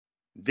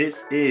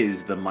This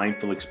is the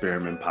Mindful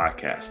Experiment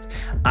Podcast.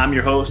 I'm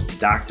your host,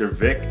 Dr.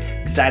 Vic.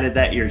 Excited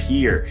that you're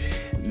here.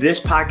 This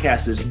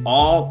podcast is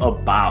all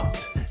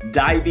about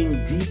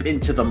diving deep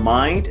into the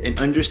mind and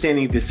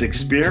understanding this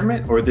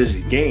experiment or this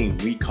game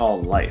we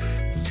call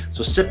life.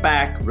 So sit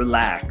back,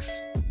 relax,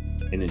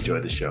 and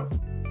enjoy the show.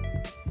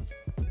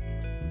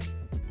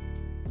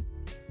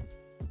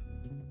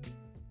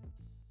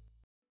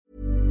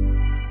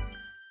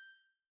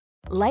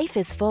 Life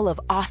is full of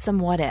awesome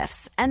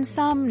what-ifs, and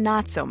some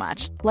not so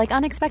much, like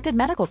unexpected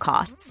medical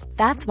costs.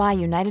 That's why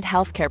United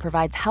Healthcare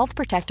provides Health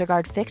Protector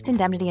Guard fixed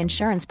indemnity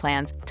insurance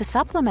plans to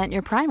supplement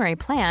your primary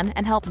plan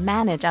and help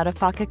manage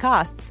out-of-pocket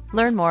costs.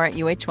 Learn more at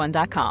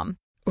uh1.com.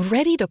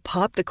 Ready to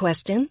pop the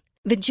question?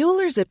 The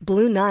jewelers at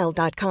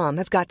BlueNile.com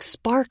have got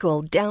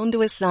sparkle down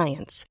to a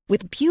science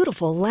with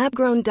beautiful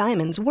lab-grown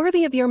diamonds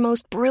worthy of your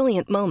most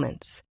brilliant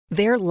moments.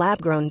 Their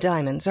lab-grown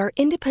diamonds are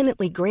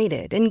independently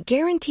graded and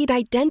guaranteed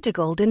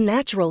identical to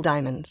natural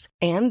diamonds,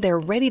 and they're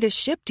ready to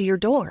ship to your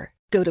door.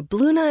 Go to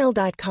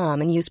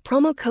BlueNile.com and use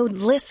promo code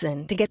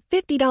LISTEN to get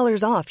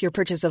 $50 off your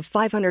purchase of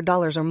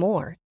 $500 or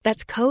more.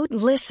 That's code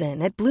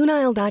LISTEN at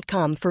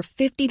BlueNile.com for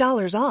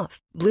 $50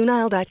 off.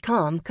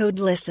 BlueNile.com, code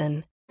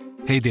LISTEN.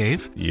 Hey,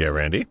 Dave. Yeah,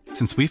 Randy.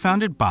 Since we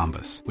founded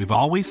Bombas, we've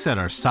always said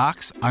our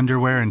socks,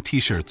 underwear, and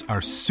T-shirts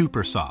are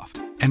super soft.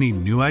 Any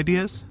new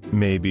ideas?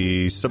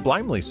 Maybe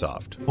sublimely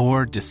soft.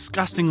 Or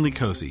disgustingly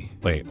cozy.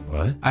 Wait,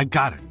 what? I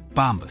got it.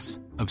 Bombas.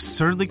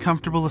 Absurdly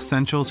comfortable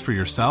essentials for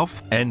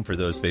yourself and for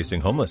those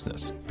facing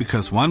homelessness.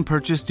 Because one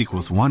purchased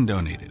equals one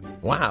donated.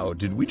 Wow,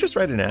 did we just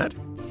write an ad?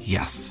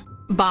 Yes.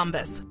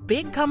 Bombas.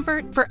 Big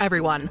comfort for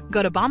everyone.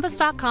 Go to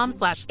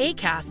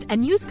bombas.com/ACAST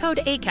and use code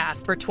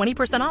ACAST for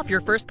 20% off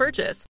your first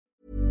purchase.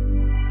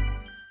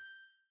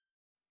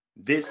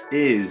 This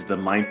is the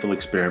Mindful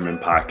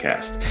Experiment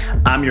Podcast.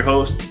 I'm your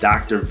host,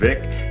 Dr. Vic.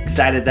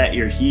 Excited that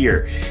you're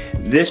here.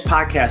 This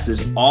podcast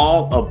is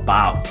all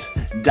about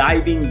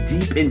diving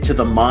deep into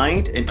the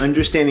mind and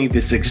understanding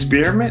this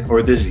experiment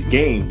or this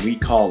game we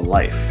call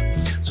life.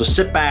 So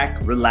sit back,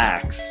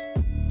 relax,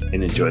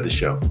 and enjoy the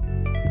show.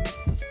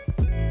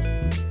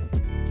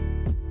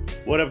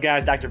 What up,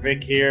 guys? Dr.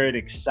 Vic here, and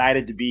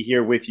excited to be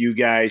here with you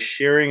guys,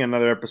 sharing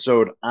another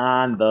episode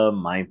on the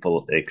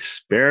Mindful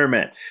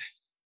Experiment.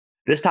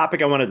 This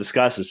topic I want to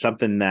discuss is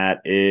something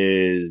that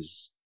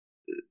is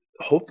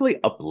hopefully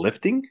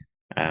uplifting.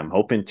 I'm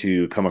hoping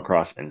to come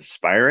across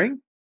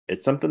inspiring.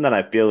 It's something that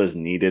I feel is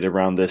needed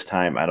around this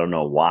time. I don't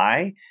know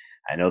why.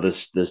 I know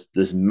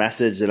this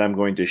message that I'm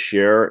going to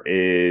share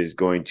is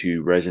going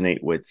to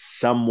resonate with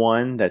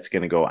someone that's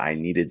going to go, I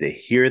needed to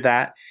hear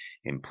that.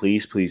 And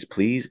please, please,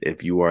 please,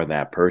 if you are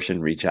that person,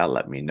 reach out,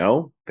 let me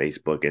know.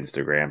 Facebook,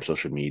 Instagram,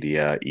 social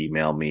media,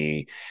 email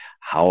me,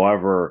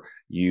 however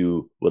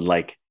you would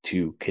like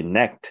to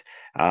connect.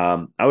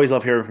 I always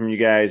love hearing from you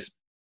guys.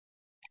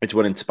 It's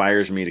what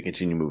inspires me to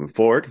continue moving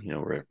forward. You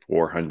know, we're at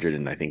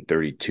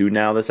 432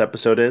 now, this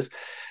episode is.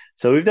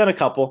 So we've done a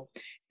couple,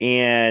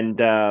 and,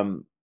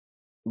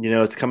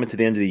 it's coming to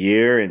the end of the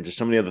year and just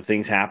so many other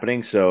things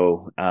happening.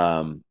 So,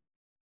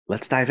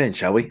 let's dive in,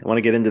 shall we? I want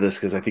to get into this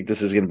because I think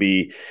this is going to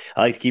be,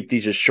 I like to keep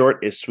these as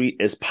short, as sweet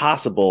as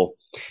possible.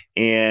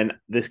 And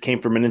this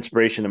came from an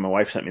inspiration that my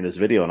wife sent me this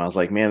video. And I was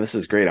like, man, this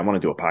is great. I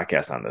want to do a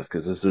podcast on this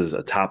because this is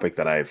a topic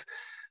that I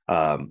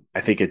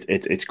think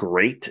it's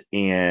great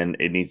and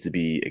it needs to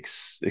be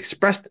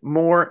expressed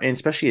more and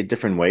especially in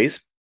different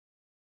ways.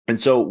 And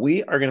so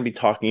we are going to be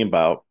talking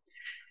about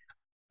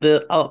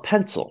a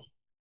pencil.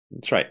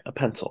 That's right, a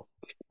pencil.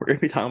 We're going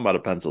to be talking about a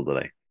pencil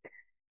today.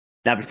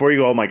 Now, before you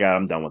go, oh my God,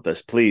 I'm done with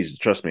this. Please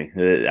trust me.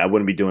 I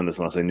wouldn't be doing this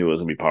unless I knew it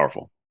was going to be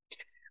powerful.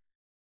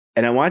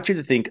 And I want you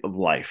to think of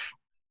life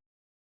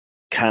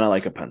kind of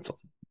like a pencil.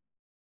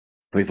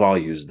 We've all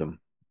used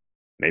them.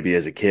 Maybe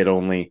as a kid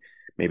only,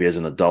 maybe as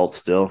an adult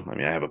still. I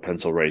mean, I have a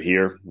pencil right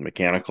here,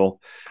 mechanical.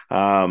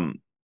 It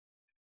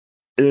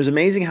was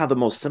amazing how the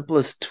most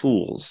simplest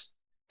tools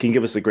can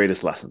give us the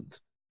greatest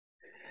lessons.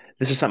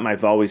 This is something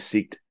I've always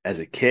seeked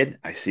as a kid.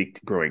 I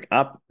seeked growing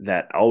up.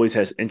 That always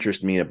has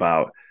interested me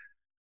about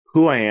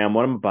who I am,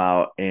 what I'm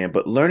about,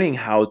 but learning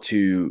how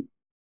to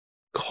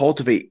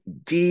cultivate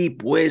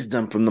deep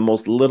wisdom from the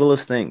most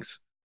littlest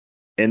things.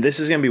 And this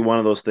is going to be one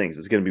of those things.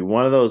 It's going to be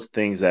one of those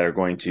things that are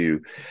going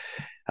to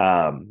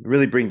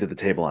really bring to the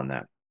table on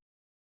that.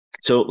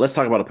 So let's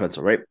talk about a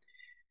pencil, right?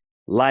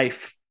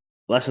 Life,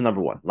 lesson number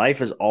one.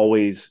 Life is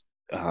always,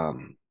 it's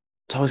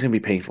always going to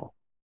be painful.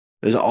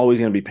 There's always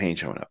going to be pain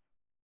showing up,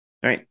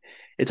 right?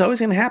 It's always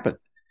going to happen.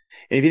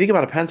 And if you think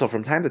about a pencil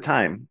from time to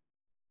time,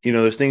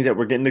 there's things that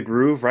we're getting the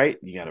groove, right?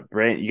 You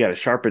got a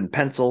sharpened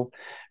pencil,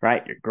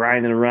 right? You're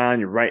grinding around,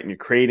 you're writing, you're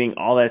creating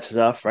all that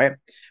stuff, right?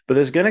 But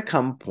there's going to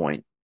come a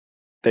point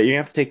that you're going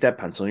to have to take that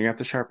pencil and you're going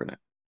to have to sharpen it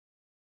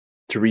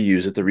to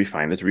reuse it, to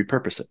refine it, to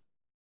repurpose it,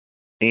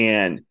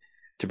 and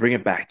to bring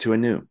it back to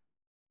anew.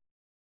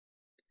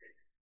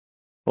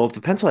 Well, if the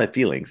pencil had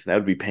feelings, that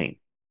would be pain,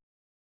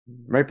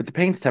 right? But the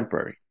pain's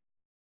temporary.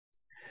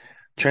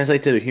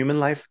 Translate to the human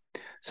life.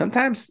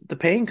 Sometimes the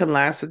pain can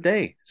last a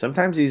day.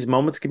 Sometimes these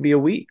moments can be a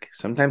week.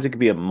 Sometimes it could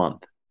be a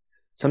month.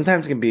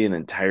 Sometimes it can be an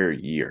entire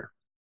year.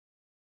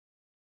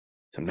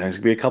 Sometimes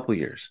it can be a couple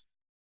years.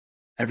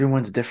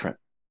 Everyone's different.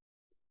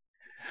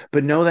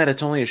 But know that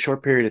it's only a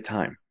short period of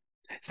time.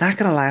 It's not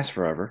going to last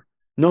forever.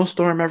 No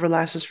storm ever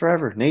lasts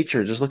forever.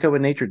 Nature, just look at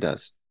what nature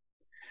does.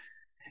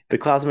 The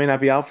clouds may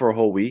not be out for a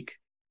whole week,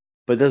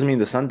 but it doesn't mean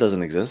the sun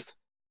doesn't exist.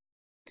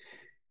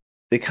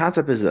 The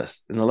concept is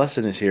this, and the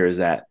lesson is here, is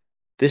that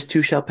this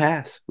too shall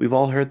pass. We've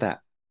all heard that.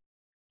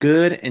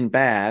 Good and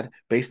bad,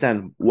 based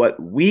on what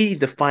we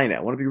define it. I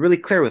want to be really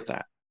clear with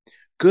that.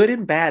 Good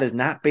and bad is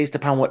not based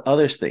upon what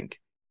others think.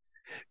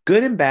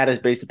 Good and bad is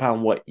based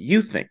upon what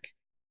you think.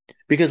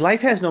 Because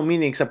life has no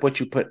meaning except what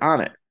you put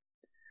on it.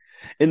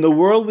 In the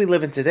world we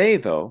live in today,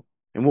 though,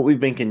 and what we've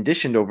been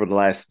conditioned over the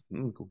last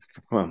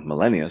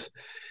millennia,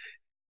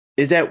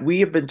 is that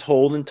we have been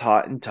told and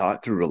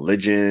taught through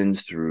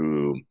religions,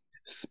 through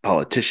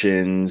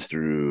politicians,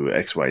 through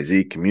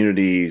XYZ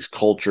communities,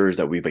 cultures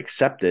that we've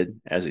accepted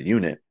as a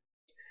unit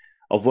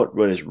of what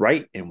is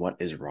right and what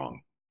is wrong.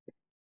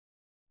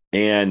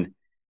 And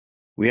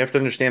we have to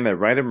understand that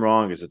right and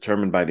wrong is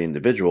determined by the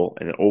individual,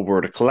 and over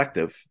the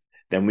collective,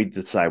 then we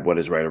decide what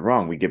is right or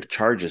wrong. We give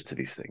charges to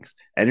these things,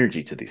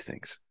 energy to these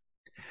things.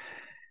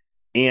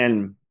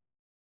 And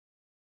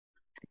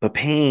the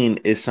pain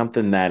is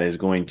something that is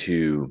going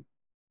to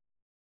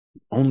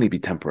only be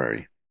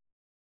temporary.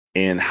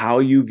 And how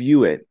you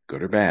view it,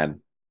 good or bad,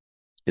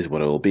 is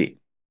what it will be.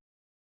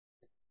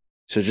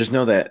 So just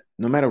know that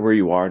no matter where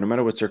you are, no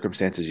matter what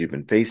circumstances you've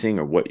been facing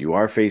or what you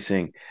are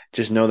facing,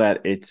 just know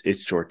that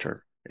it's short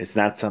term. It's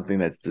not something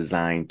that's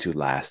designed to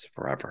last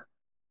forever.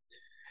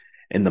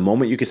 And the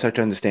moment you can start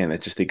to understand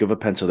that, just think of a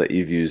pencil that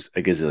you've used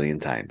a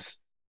gazillion times,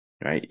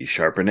 right? You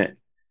sharpen it.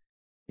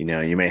 You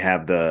know, you may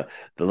have the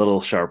little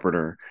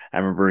sharpener. I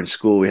remember in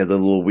school, we had the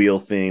little wheel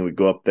thing. We'd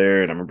go up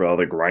there, and I remember all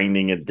the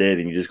grinding it did,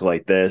 and you just go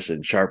like this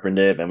and sharpened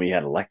it. And we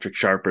had electric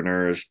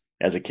sharpeners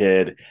as a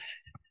kid.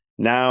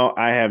 Now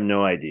I have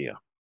no idea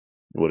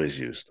what is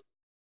used.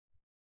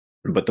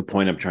 But the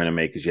point I'm trying to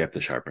make is you have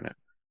to sharpen it.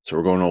 So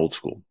we're going old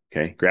school,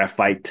 okay?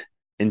 Graphite,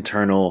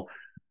 internal,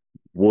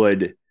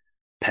 wood,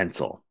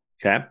 pencil.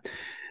 Okay.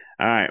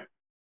 All right.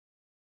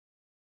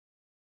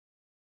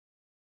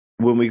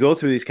 When we go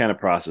through these kind of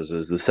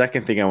processes, the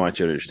second thing I want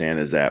you to understand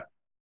is that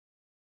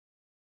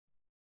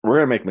we're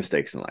going to make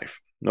mistakes in life.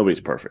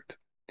 Nobody's perfect.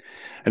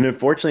 And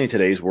unfortunately, in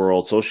today's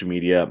world, social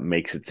media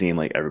makes it seem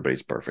like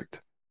everybody's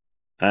perfect.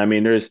 I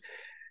mean,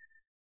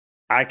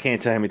 I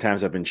can't tell how many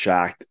times I've been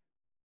shocked.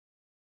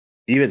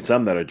 Even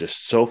some that are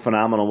just so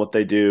phenomenal what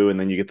they do. And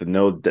then you get to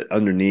know that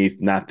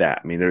underneath, not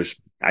that. I mean,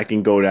 I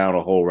can go down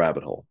a whole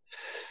rabbit hole.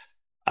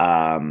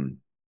 But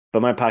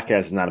my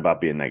podcast is not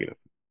about being negative.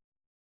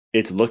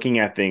 It's looking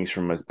at things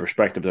from a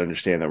perspective to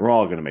understand that we're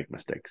all going to make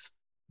mistakes.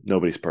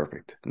 Nobody's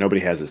perfect.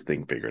 Nobody has this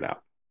thing figured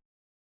out.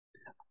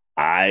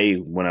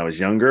 When I was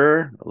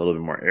younger, a little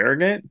bit more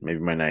arrogant, maybe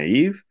more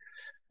naive,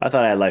 I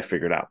thought I had life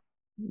figured out.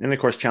 And of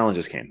course,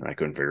 challenges came and I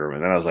couldn't figure them out.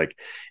 And then I was like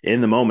in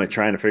the moment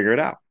trying to figure it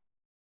out.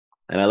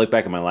 And I look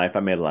back at my life,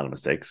 I made a lot of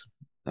mistakes.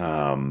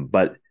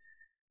 But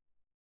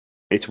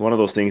it's one of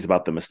those things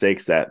about the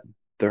mistakes that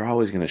they're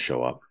always going to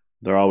show up.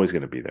 They're always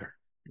going to be there.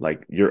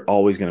 Like, you're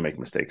always going to make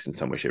mistakes in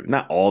some way, shape.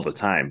 Not all the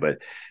time,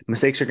 but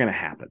mistakes are going to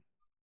happen.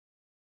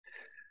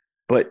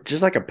 But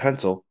just like a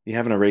pencil, you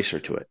have an eraser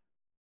to it.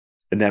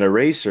 And that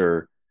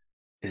eraser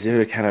is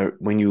there to kind of,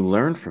 when you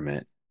learn from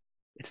it,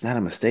 it's not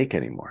a mistake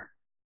anymore.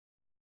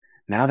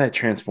 Now that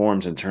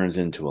transforms and turns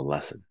into a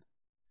lesson.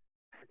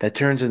 That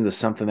turns into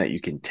something that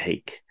you can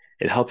take.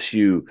 It helps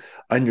you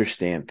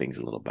understand things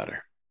a little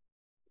better.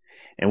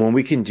 And when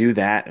we can do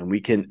that and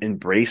we can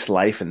embrace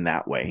life in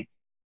that way,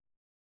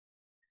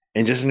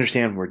 and just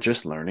understand we're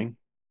just learning,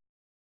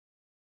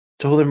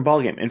 it's a whole different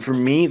ballgame. And for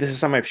me, this is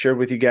something I've shared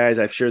with you guys.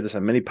 I've shared this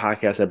on many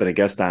podcasts I've been a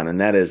guest on,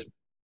 and that is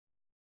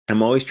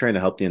I'm always trying to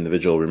help the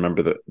individual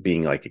remember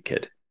being like a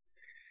kid.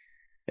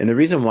 And the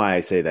reason why I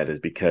say that is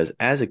because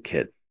as a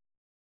kid,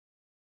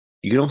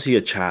 you don't see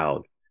a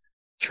child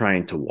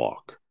trying to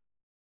walk.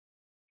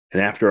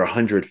 And after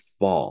 100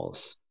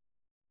 falls,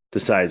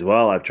 decides,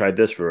 well, I've tried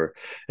this for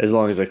as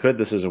long as I could.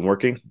 This isn't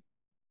working.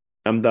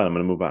 I'm done. I'm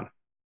going to move on.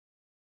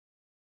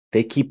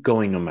 They keep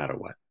going no matter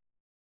what.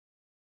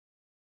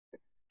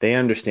 They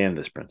understand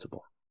this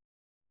principle.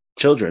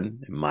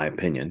 Children, in my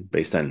opinion,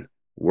 based on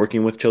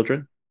working with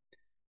children,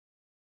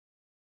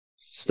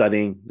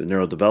 studying the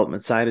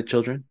neurodevelopment side of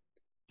children,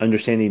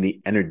 understanding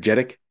the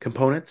energetic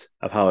components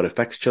of how it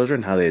affects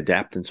children, how they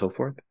adapt and so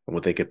forth, and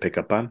what they could pick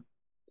up on,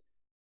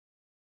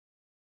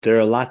 they're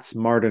a lot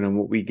smarter than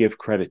what we give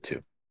credit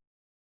to.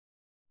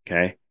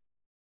 Okay?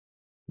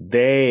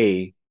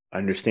 They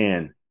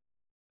understand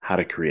how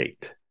to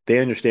create. They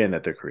understand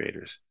that they're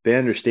creators. They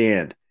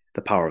understand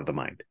the power of the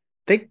mind.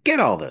 They get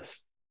all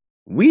this.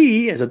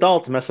 We, as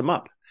adults, mess them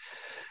up.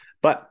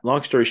 But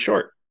long story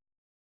short,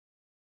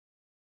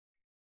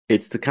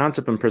 it's the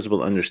concept and principle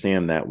to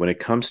understand that when it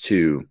comes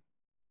to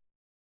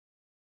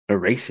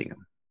erasing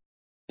them,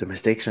 the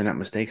mistakes are not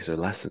mistakes, they're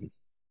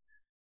lessons.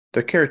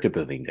 They're character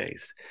building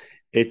days.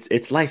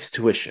 It's life's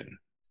tuition.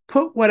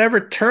 Put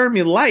whatever term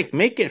you like.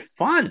 Make it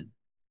fun.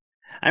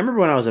 I remember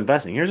when I was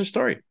investing. Here's a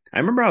story. I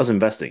remember I was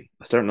investing. I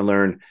was starting to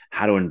learn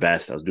how to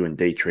invest. I was doing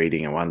day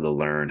trading. I wanted to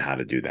learn how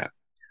to do that.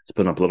 I was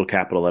putting up little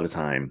capital at a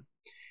time.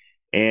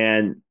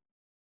 And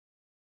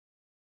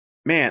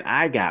man,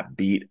 I got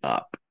beat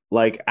up.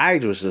 Like, I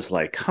was just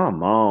like,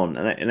 come on.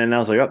 And then I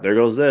was like, oh, there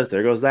goes this,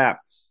 there goes that.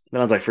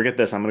 Then I was like, forget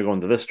this. I'm going to go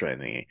into this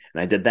trading.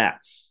 And I did that.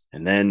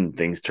 And then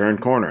things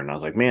turned corner. And I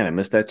was like, man, I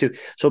missed that too.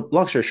 So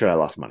long story short, I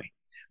lost money.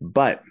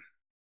 But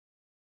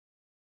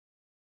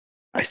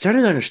I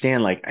started to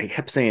understand, like, I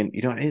kept saying,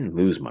 I didn't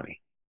lose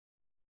money.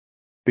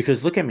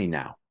 Because look at me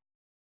now.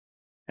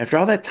 After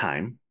all that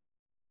time,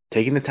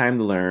 taking the time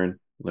to learn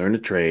to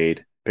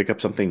trade, pick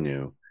up something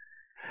new,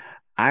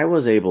 I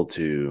was able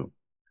to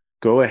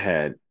go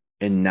ahead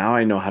and now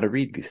I know how to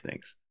read these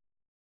things,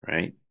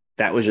 right?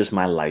 That was just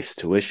my life's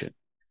tuition.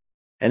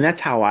 And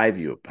that's how I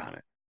view upon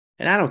it.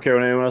 And I don't care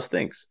what anyone else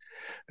thinks,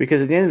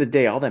 because at the end of the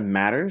day, all that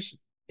matters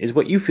is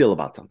what you feel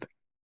about something.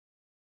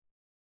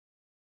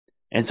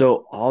 And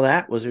so all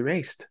that was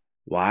erased.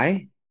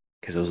 Why?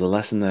 Because it was a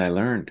lesson that I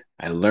learned.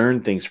 I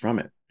learned things from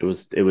it. It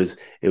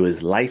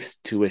was life's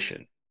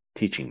tuition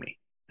teaching me.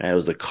 And it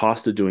was the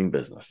cost of doing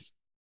business.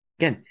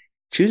 Again,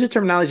 choose a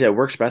terminology that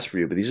works best for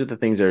you, but these are the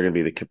things that are going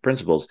to be the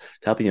principles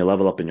to helping you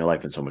level up in your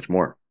life and so much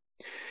more.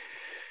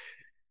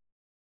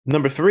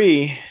 Number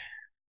 3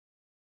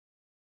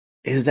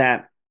 is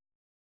that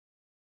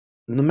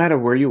no matter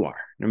where you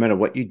are, no matter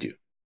what you do,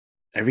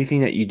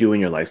 everything that you do in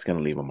your life is going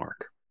to leave a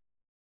mark.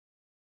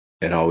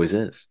 It always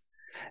is.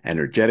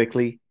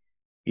 Energetically,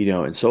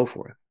 and so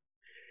forth.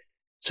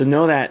 So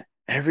know that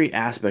every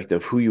aspect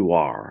of who you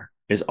are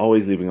is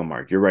always leaving a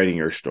mark. You're writing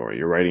your story.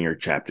 You're writing your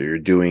chapter. You're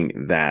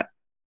doing that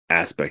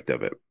aspect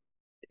of it.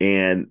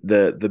 And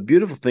the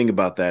beautiful thing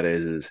about that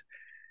is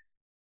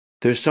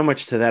there's so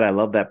much to that. I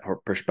love that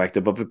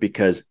perspective of it,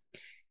 because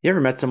you ever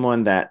met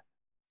someone that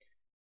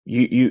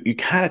you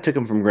kind of took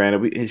them for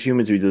granted. As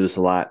humans, we do this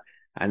a lot.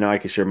 I know I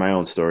can share my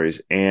own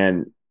stories.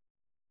 And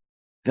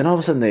then all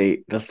of a sudden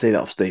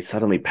they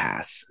suddenly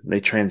pass. They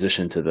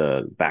transition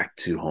back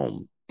to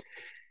home.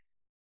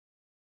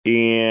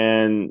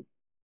 And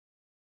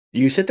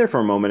you sit there for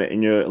a moment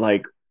and you're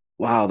like,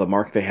 wow, the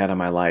mark they had on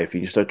my life.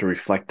 And you start to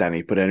reflect on it.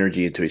 You put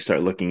energy into it. You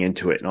start looking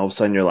into it. And all of a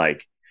sudden you're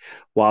like,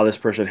 wow, this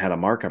person had a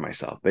mark on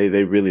myself. They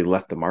really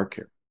left a mark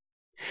here.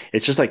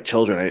 It's just like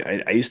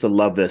children. I used to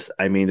love this.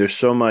 I mean, there's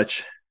so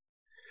much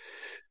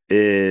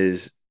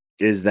is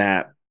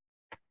that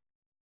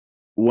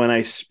when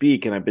I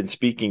speak, and I've been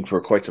speaking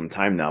for quite some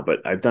time now, but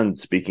I've done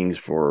speakings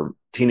for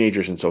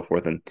teenagers and so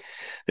forth. And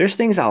there's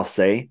things I'll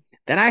say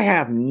that I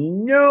have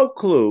no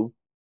clue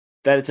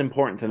that it's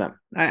important to them.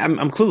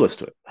 I'm clueless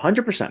to it,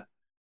 100%.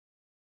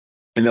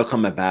 And they'll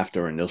come up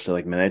after and they'll say,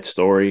 like, man, that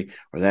story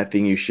or that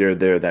thing you shared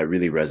there, that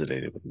really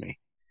resonated with me.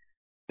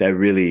 That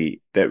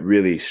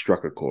really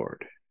struck a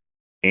chord.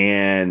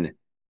 And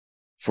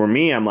for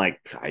me, I'm like,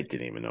 I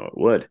didn't even know it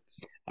would.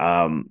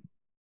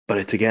 But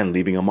it's, again,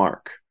 leaving a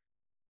mark.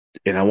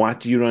 And I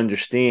want you to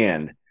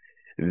understand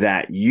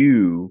that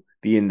you,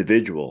 the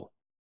individual,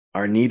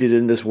 are needed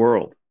in this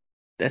world.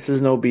 This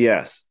is no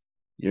BS.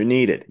 You're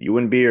needed. You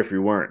wouldn't be here if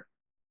you weren't.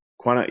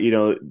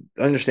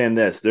 Understand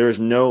this.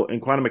 In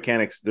quantum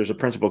mechanics, there's a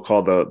principle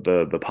called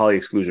the Pauli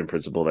exclusion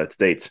principle that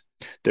states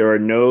there are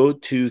no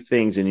two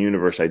things in the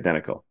universe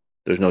identical.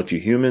 There's no two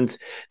humans.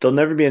 There'll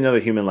never be another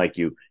human like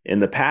you. In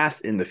the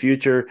past, in the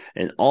future,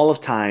 in all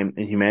of time,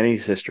 in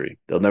humanity's history,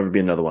 there'll never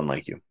be another one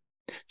like you.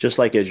 Just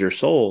like as your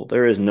soul,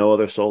 there is no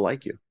other soul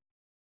like you.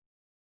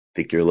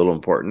 Think you're a little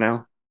important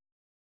now?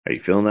 Are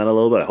you feeling that a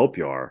little bit? I hope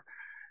you are.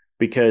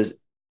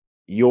 Because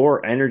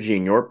your energy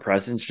and your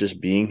presence just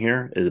being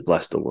here is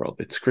blessed the world.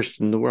 It's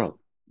Christian the world.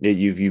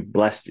 You've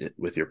blessed it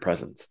with your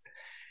presence.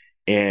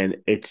 And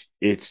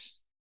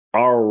it's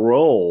our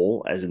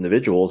role as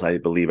individuals, I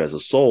believe, as a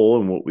soul,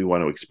 and what we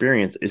want to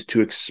experience is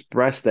to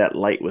express that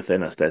light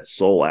within us, that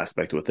soul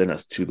aspect within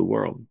us to the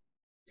world.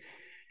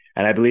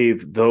 And I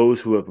believe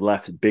those who have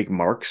left big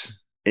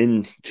marks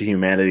into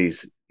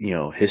humanity's,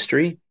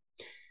 history,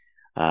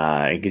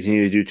 and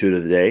continue to do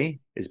to today,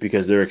 is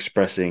because they're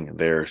expressing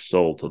their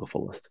soul to the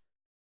fullest.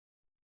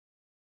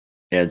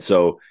 And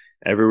so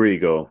everywhere you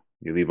go,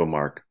 you leave a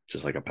mark,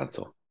 just like a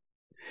pencil.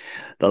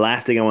 The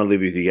last thing I want to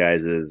leave with you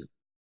guys is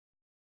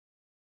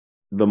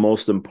the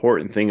most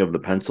important thing of the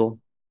pencil.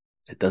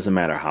 It doesn't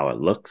matter how it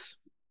looks.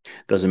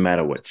 Doesn't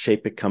matter what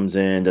shape it comes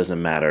in.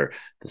 Doesn't matter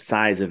the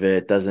size of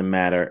it. Doesn't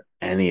matter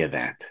any of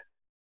that.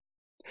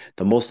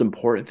 The most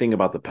important thing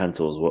about the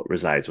pencil is what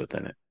resides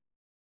within it.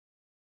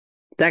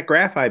 It's that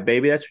graphite,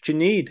 baby. That's what you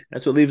need.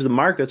 That's what leaves the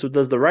mark. That's what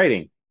does the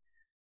writing.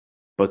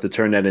 But to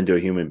turn that into a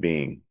human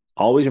being,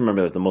 always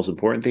remember that the most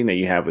important thing that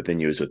you have within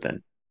you is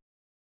within.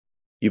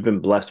 You've been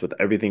blessed with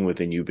everything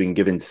within you. You've been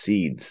given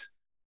seeds.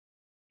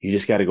 You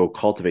just got to go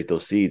cultivate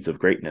those seeds of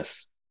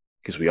greatness,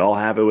 because we all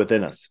have it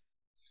within us.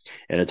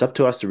 And it's up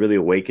to us to really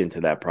awaken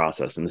to that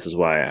process. And this is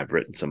why I've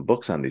written some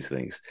books on these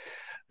things,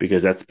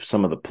 because that's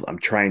I'm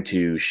trying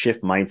to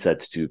shift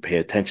mindsets to pay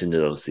attention to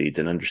those seeds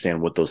and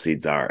understand what those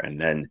seeds are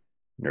and then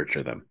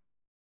nurture them.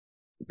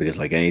 Because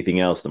like anything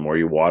else, the more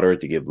you water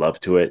it to give love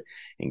to it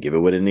and give it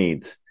what it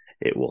needs,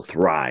 it will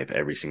thrive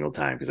every single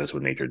time, because that's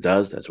what nature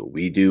does. That's what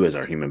we do as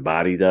our human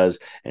body does,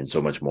 and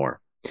so much more.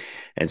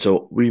 And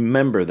so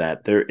remember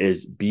that there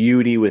is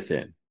beauty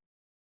within.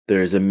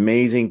 There's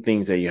amazing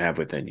things that you have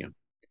within you.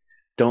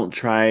 Don't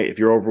try, if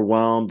you're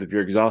overwhelmed, if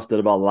you're exhausted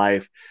about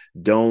life,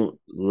 don't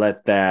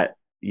let that,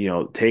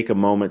 take a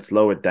moment,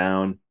 slow it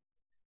down,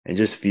 and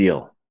just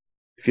feel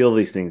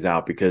these things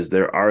out, because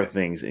there are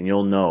things, and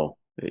you'll know.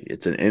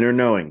 It's an inner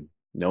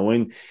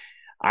knowing.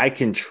 I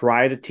can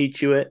try to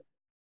teach you it,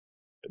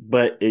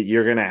 but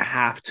you're going to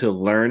have to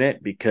learn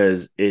it,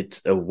 because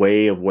it's a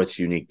way of what's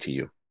unique to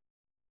you.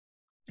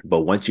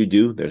 But once you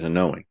do, there's a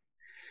knowing.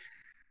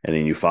 And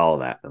then you follow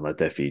that and let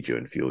that feed you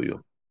and fuel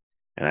you.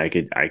 And I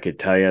could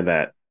tell you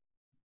that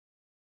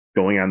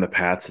going on the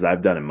paths that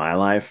I've done in my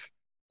life,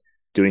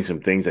 doing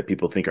some things that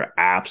people think are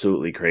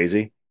absolutely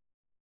crazy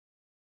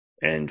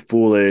and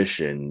foolish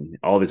and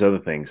all these other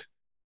things,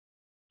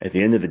 at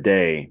the end of the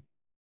day,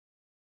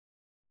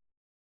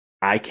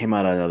 I came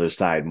out on the other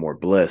side more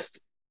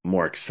blissed,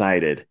 more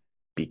excited,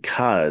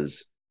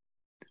 because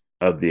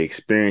of the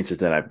experiences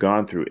that I've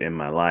gone through in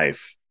my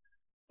life,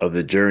 of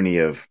the journey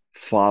of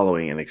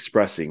following and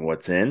expressing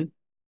what's in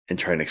and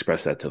trying to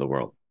express that to the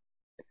world.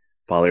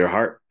 Follow your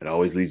heart. It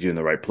always leads you in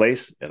the right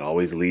place. It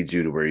always leads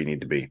you to where you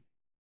need to be.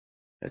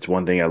 That's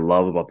one thing I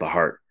love about the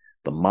heart.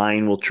 The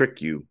mind will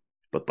trick you,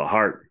 but the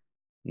heart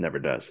never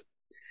does.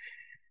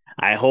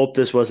 I hope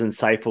this was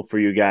insightful for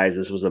you guys.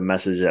 This was a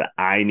message that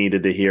I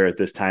needed to hear at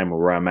this time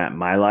where I'm at in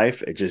my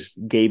life. It just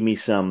gave me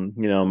some,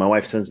 my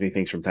wife sends me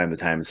things from time to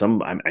time.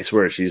 I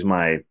swear she's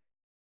my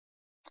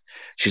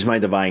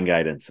divine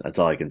guidance. That's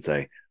all I can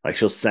say. Like,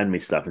 she'll send me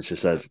stuff and she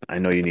says, I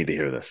know you need to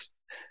hear this.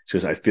 She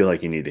goes, I feel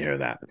like you need to hear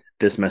that.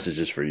 This message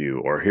is for you,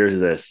 or here's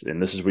this,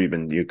 and this is what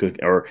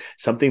or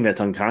something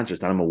that's unconscious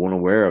that I'm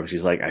unaware of.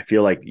 She's like, I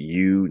feel like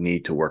you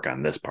need to work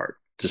on this part.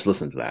 Just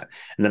listen to that.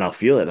 And then I'll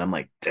feel it. I'm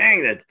like,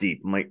 dang, that's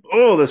deep. I'm like,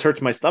 oh, this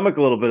hurts my stomach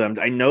a little bit.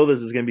 I know this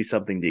is going to be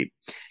something deep.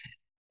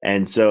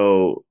 And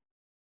so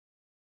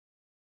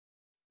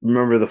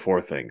remember the 4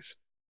 things.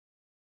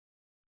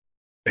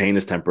 Pain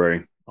is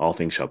temporary. All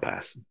things shall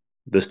pass.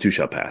 This too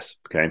shall pass.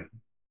 Okay.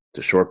 It's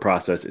a short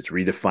process. It's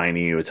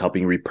redefining you. It's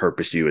helping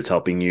repurpose you. It's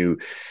helping you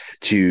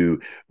to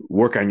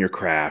work on your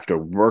craft or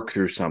work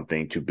through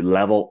something to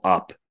level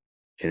up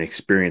and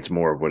experience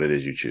more of what it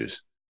is you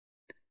choose.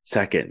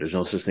 Second, there's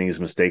no such thing as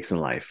mistakes in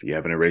life. You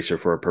have an eraser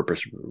for a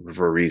purpose,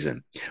 for a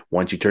reason.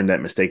 Once you turn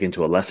that mistake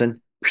into a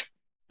lesson,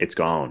 it's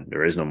gone.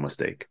 There is no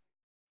mistake.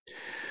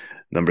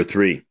 Number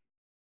 3,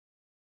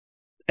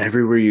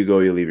 everywhere you go,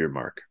 you leave your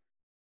mark.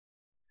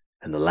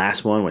 And the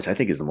last one, which I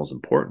think is the most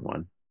important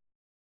one,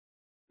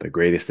 the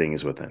greatest thing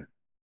is within.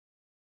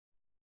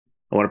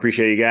 I want to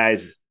appreciate you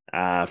guys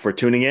for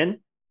tuning in.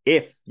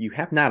 If you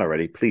have not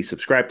already, please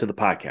subscribe to the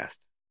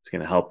podcast. It's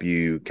going to help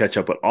you catch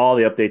up with all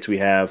the updates we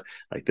have.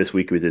 Like this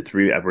week,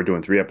 we're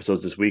doing 3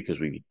 episodes this week because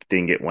we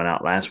didn't get one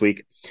out last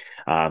week.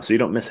 So you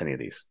don't miss any of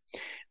these.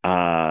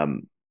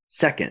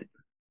 Second,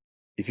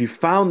 if you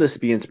found this to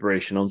be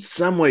inspirational in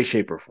some way,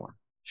 shape, or form,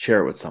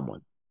 share it with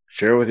someone.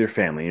 Share it with your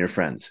family and your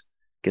friends.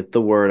 Get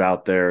the word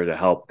out there to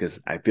help, because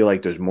I feel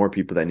like there's more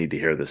people that need to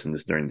hear this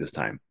during this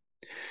time.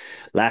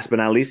 Last but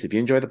not least, if you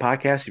enjoy the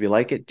podcast, if you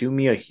like it, do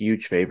me a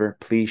huge favor.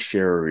 Please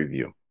share a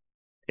review.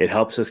 It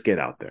helps us get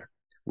out there.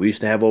 We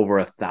used to have over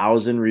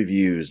 1,000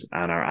 reviews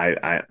on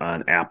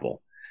on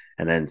Apple,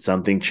 and then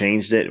something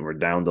changed it, and we're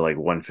down to like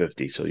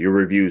 150. So your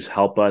reviews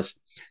help us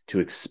to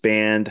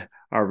expand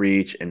our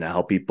reach and to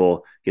help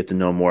people get to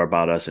know more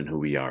about us and who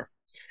we are.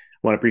 I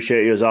want to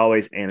appreciate you as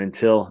always, and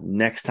until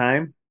next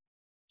time,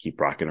 keep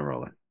rocking and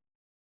rolling.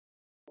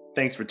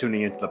 Thanks for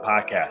tuning into the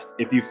podcast.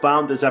 If you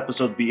found this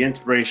episode to be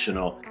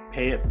inspirational,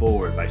 pay it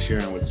forward by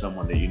sharing it with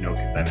someone that you know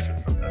can benefit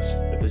from this.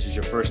 If this is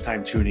your first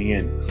time tuning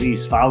in,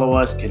 please follow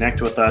us, connect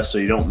with us so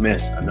you don't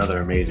miss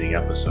another amazing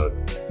episode.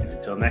 And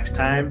until next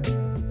time,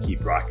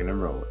 keep rocking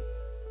and rolling.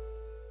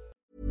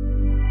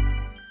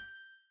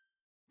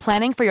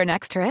 Planning for your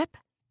next trip?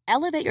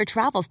 Elevate your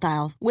travel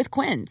style with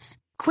Quince.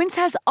 Quince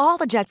has all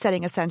the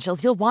jet-setting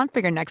essentials you'll want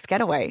for your next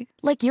getaway,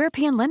 like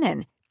European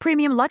linen,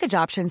 premium luggage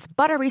options,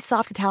 buttery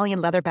soft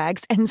Italian leather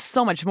bags, and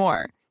so much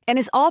more. And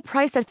is all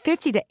priced at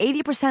 50 to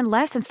 80%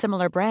 less than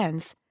similar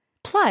brands.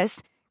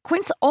 Plus,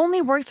 Quince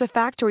only works with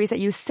factories that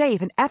use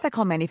safe and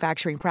ethical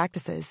manufacturing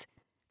practices.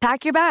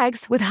 Pack your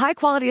bags with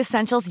high-quality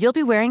essentials you'll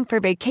be wearing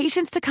for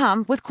vacations to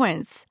come with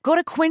Quince. Go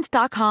to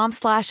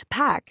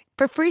quince.com/pack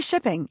for free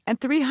shipping and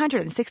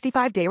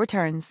 365-day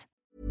returns.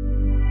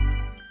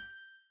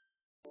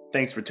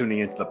 Thanks for tuning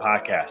into the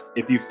podcast.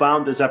 If you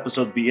found this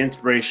episode to be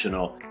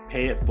inspirational,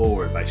 pay it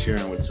forward by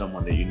sharing it with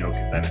someone that you know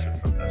can benefit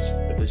from this.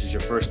 If this is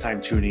your first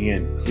time tuning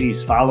in,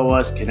 please follow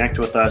us, connect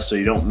with us so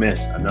you don't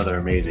miss another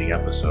amazing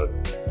episode.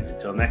 And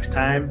until next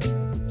time,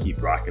 keep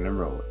rocking and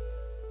rolling.